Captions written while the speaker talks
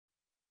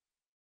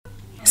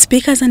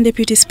Speakers and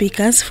deputy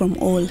speakers from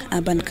all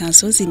urban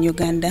councils in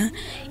Uganda,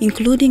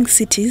 including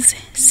cities,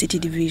 city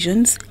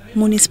divisions,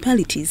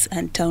 municipalities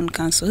and town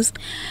councils,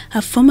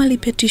 have formally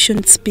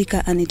petitioned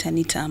Speaker Annet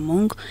Anita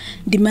Among,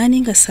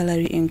 demanding a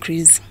salary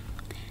increase.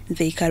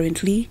 They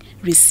currently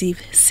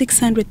receive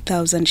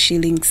 600,000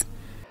 shillings.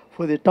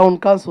 For the town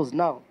councils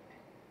now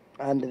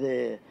and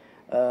the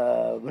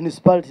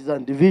municipalities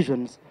and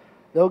divisions,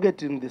 they're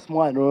getting the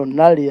small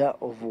area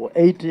of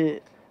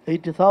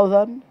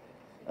 80,000.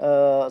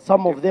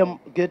 Some of them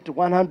get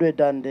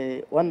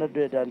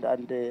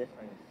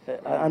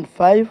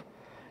 105.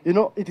 You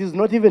know, it is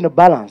not even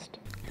balanced.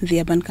 The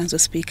urban council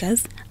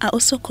speakers are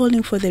also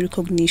calling for the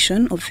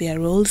recognition of their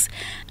roles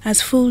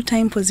as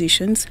full-time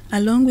positions,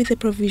 along with the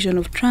provision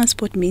of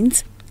transport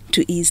means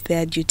to ease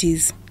their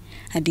duties.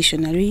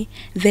 Additionally,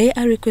 they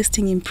are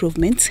requesting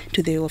improvements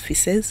to the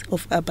offices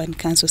of urban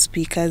council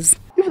speakers.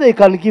 If they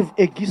can give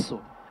a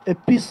PISO,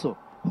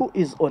 who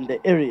is on the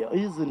area, who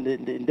is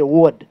in the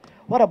ward,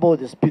 what about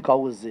the speaker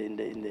who is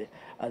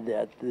at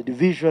the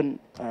division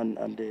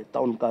and the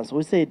town council?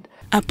 We said.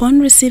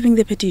 Upon receiving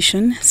the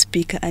petition,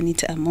 Speaker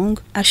Anita Among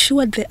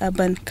assured the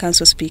urban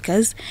council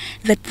speakers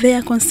that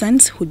their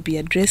concerns would be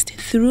addressed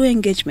through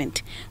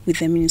engagement with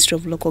the Ministry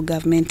of Local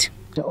Government.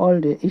 All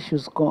the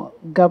issues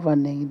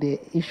governing the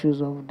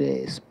issues of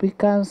the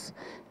speakers,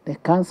 the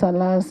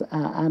councillors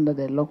are under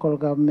the Local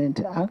Government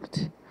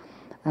Act,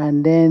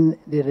 and then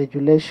the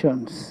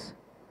regulations.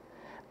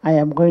 I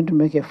am going to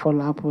make a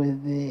follow-up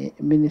with the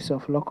Minister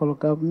of Local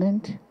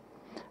Government,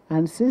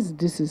 and since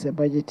this is a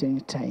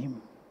budgeting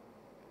time,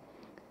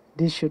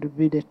 this should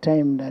be the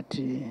time that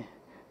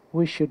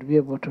we should be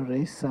able to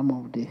raise some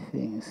of these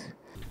things.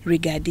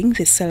 Regarding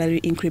the salary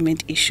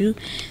increment issue,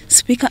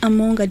 Speaker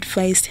Among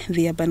advised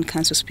the urban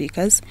council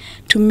speakers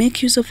to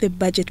make use of the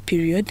budget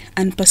period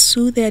and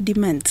pursue their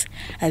demands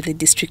at the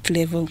district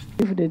level.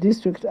 If the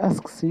district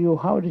asks you,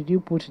 how did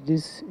you put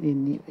this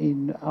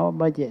in our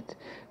budget,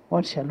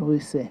 what shall we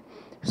say?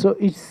 So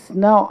it's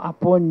now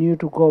upon you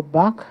to go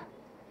back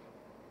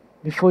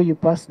before you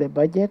pass the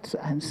budget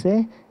and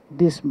say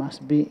this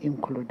must be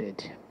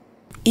included.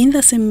 In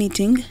the same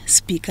meeting,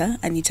 Speaker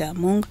Anita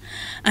Among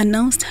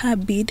announced her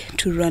bid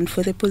to run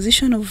for the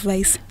position of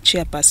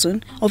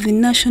Vice-Chairperson of the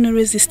National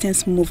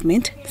Resistance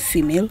Movement,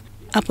 female,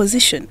 a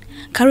position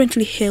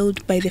currently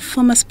held by the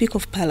former Speaker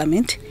of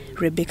Parliament,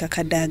 Rebecca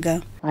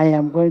Kadaga. I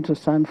am going to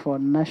stand for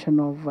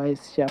National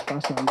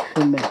Vice-Chairperson,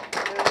 female.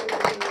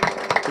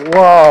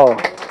 Wow!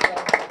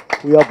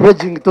 We are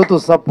pledging total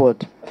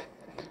support.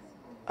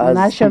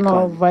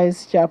 National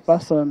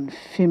Vice-Chairperson,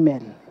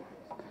 female,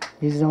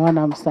 is the one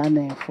I'm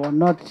standing for,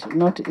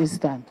 not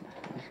Eastern.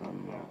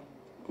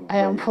 I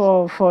am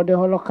for the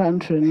whole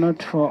country,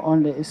 not for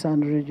only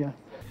Eastern region.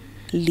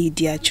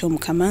 Lydia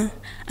Chomkama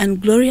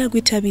and Gloria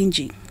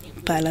Gwitabinji,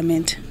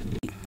 Parliament.